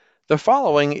The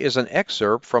following is an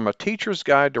excerpt from a Teacher's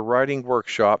Guide to Writing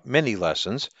Workshop Mini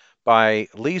Lessons by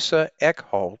Lisa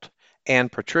Eckholt and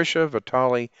Patricia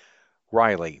Vitale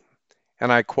Riley.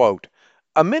 And I quote,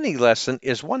 "A mini lesson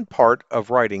is one part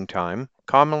of writing time,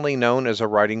 commonly known as a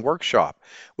writing workshop,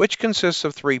 which consists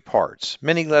of three parts: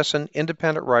 mini lesson,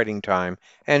 independent writing time,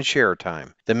 and share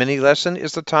time. The mini lesson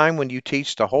is the time when you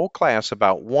teach the whole class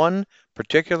about one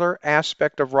particular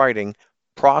aspect of writing,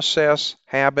 process,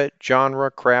 habit,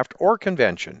 genre, craft, or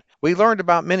convention. We learned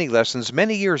about mini lessons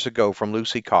many years ago from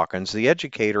Lucy Calkins, the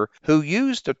educator who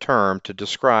used the term to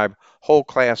describe whole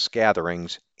class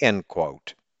gatherings," end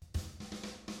quote.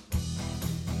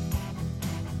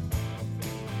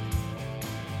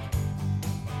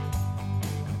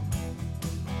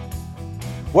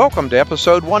 Welcome to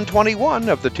episode 121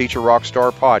 of the Teacher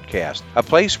Rockstar Podcast, a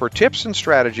place where tips and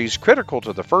strategies critical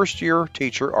to the first-year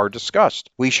teacher are discussed.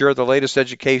 We share the latest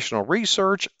educational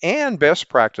research and best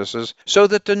practices so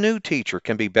that the new teacher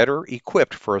can be better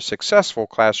equipped for a successful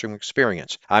classroom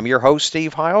experience. I'm your host,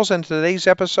 Steve Hiles, and in today's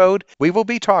episode, we will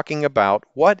be talking about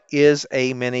what is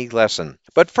a mini lesson.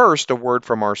 But first, a word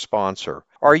from our sponsor.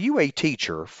 Are you a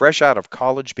teacher fresh out of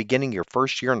college beginning your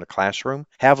first year in the classroom?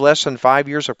 Have less than 5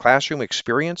 years of classroom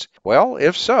experience? Well,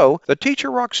 if so, the Teacher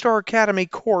Rockstar Academy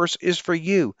course is for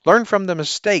you. Learn from the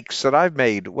mistakes that I've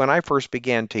made when I first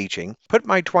began teaching. Put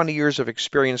my 20 years of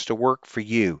experience to work for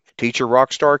you. Teacher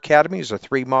Rockstar Academy is a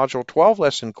 3-module,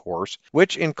 12-lesson course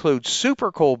which includes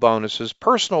super cool bonuses,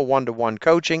 personal one-to-one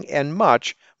coaching, and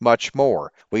much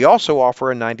more. We also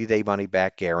offer a 90-day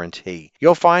money-back guarantee.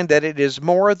 You'll find that it is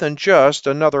more than just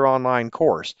another online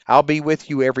course. I'll be with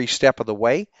you every step of the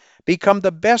way. Become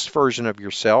the best version of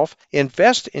yourself.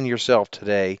 Invest in yourself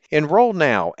today. Enroll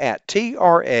now at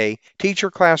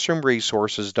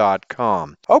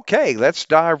teacherclassroomresources.com. Okay, let's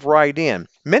dive right in.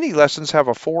 Many lessons have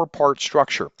a 4-part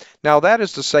structure. Now, that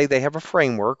is to say they have a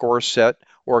framework or a set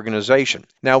organization.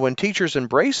 Now, when teachers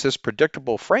embrace this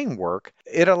predictable framework,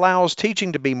 it allows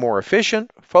teaching to be more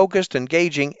efficient, focused,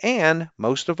 engaging, and,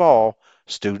 most of all,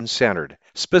 student-centered.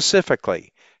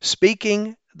 Specifically,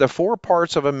 speaking, the 4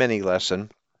 parts of a mini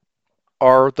lesson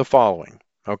are the following,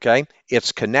 okay?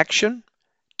 It's connection,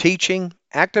 teaching,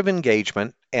 active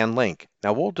engagement, and link.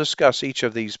 Now, we'll discuss each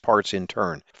of these parts in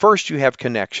turn. First, you have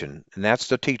connection, and that's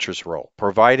the teacher's role,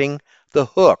 providing the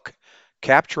hook,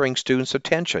 capturing students'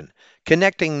 attention,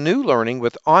 connecting new learning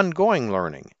with ongoing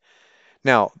learning.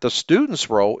 Now, the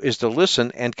student's role is to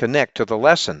listen and connect to the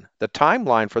lesson. The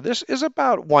timeline for this is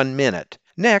about 1 minute.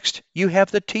 Next, you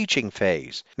have the teaching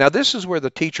phase. Now, this is where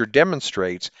the teacher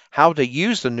demonstrates how to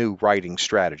use the new writing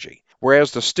strategy,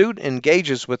 whereas the student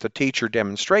engages with the teacher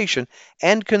demonstration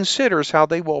and considers how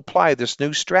they will apply this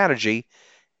new strategy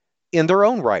in their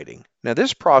own writing. Now,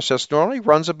 this process normally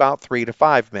runs about 3 to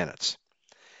 5 minutes.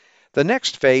 The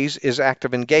next phase is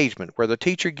active engagement, where the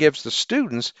teacher gives the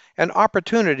students an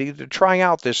opportunity to try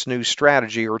out this new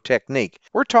strategy or technique.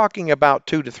 We're talking about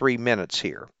 2 to 3 minutes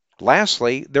here.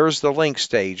 Lastly, there's the link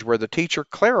stage, where the teacher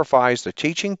clarifies the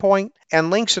teaching point and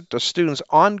links it to students'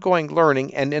 ongoing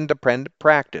learning and independent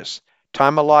practice.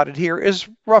 Time allotted here is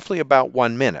roughly about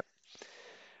 1 minute.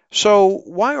 So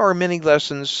why are mini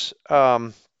lessons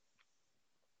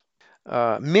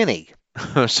mini,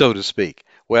 so to speak?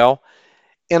 Well,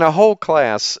 in a whole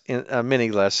class, in a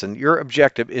mini lesson, your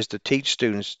objective is to teach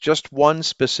students just one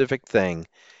specific thing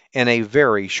in a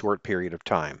very short period of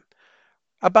time,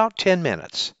 about 10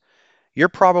 minutes. You're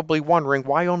probably wondering,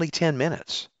 why only 10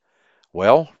 minutes?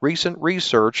 Well, recent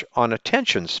research on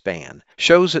attention span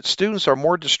shows that students are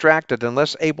more distracted and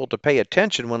less able to pay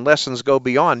attention when lessons go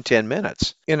beyond 10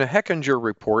 minutes. In a Hechinger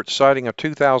report citing a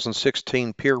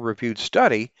 2016 peer-reviewed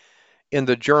study, in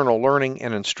the journal Learning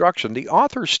and Instruction, the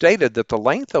author stated that the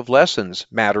length of lessons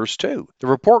matters too. The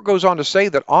report goes on to say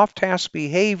that off-task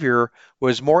behavior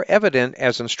was more evident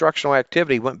as instructional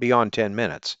activity went beyond 10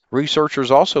 minutes. Researchers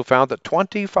also found that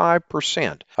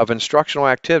 25% of instructional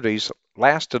activities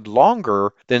lasted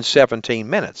longer than 17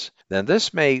 minutes. Now,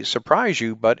 this may surprise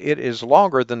you, but it is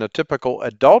longer than the typical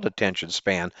adult attention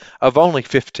span of only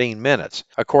 15 minutes,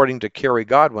 according to Kerry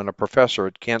Godwin, a professor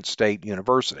at Kent State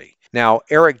University. Now,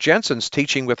 Eric Jensen's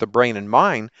Teaching with the Brain in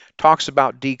Mind talks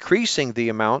about decreasing the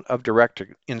amount of direct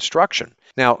instruction.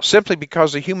 Now, simply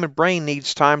because the human brain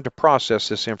needs time to process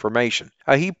this information.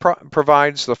 He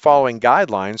provides the following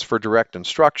guidelines for direct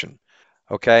instruction.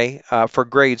 Okay, for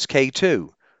grades K2,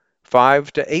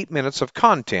 5 to 8 minutes of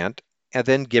content, and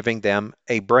then giving them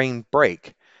a brain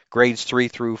break. Grades 3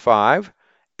 through 5,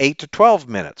 8 to 12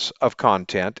 minutes of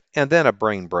content, and then a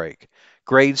brain break.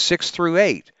 Grades 6 through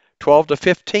 8, 12 to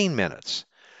 15 minutes.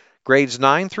 Grades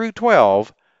 9 through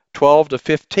 12, 12 to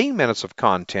 15 minutes of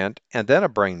content, and then a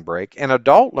brain break, and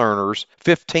adult learners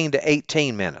 15 to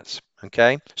 18 minutes.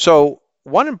 Okay, so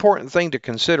one important thing to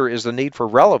consider is the need for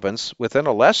relevance within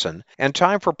a lesson and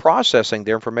time for processing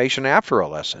the information after a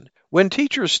lesson. When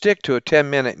teachers stick to a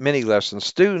 10-minute mini lesson,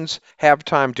 students have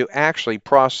time to actually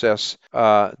process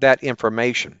that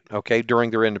information, okay, during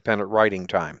their independent writing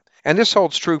time. And this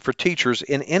holds true for teachers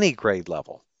in any grade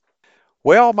level.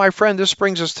 Well, my friend, this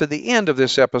brings us to the end of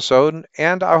this episode,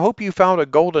 and I hope you found a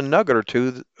golden nugget or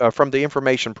two from the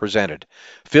information presented.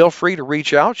 Feel free to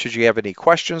reach out should you have any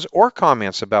questions or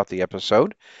comments about the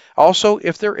episode. Also,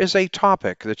 if there is a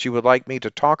topic that you would like me to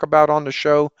talk about on the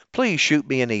show, please shoot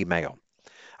me an email.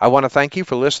 I want to thank you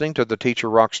for listening to the Teacher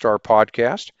Rockstar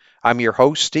podcast. I'm your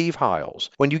host, Steve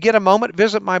Hiles. When you get a moment,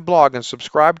 visit my blog and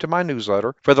subscribe to my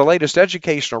newsletter for the latest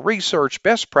educational research,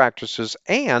 best practices,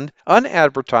 and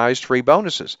unadvertised free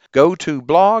bonuses. Go to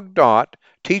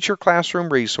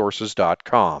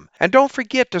blog.teacherclassroomresources.com. And don't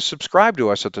forget to subscribe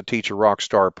to us at the Teacher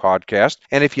Rockstar podcast.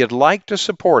 And if you'd like to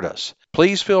support us,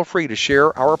 please feel free to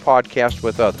share our podcast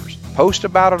with others. Post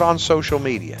about it on social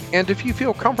media. And if you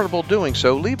feel comfortable doing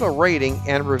so, leave a rating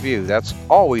and review. That's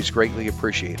always greatly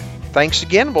appreciated. Thanks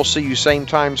again. We'll see you same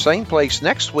time, same place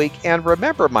next week. And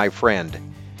remember, my friend,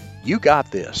 you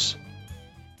got this.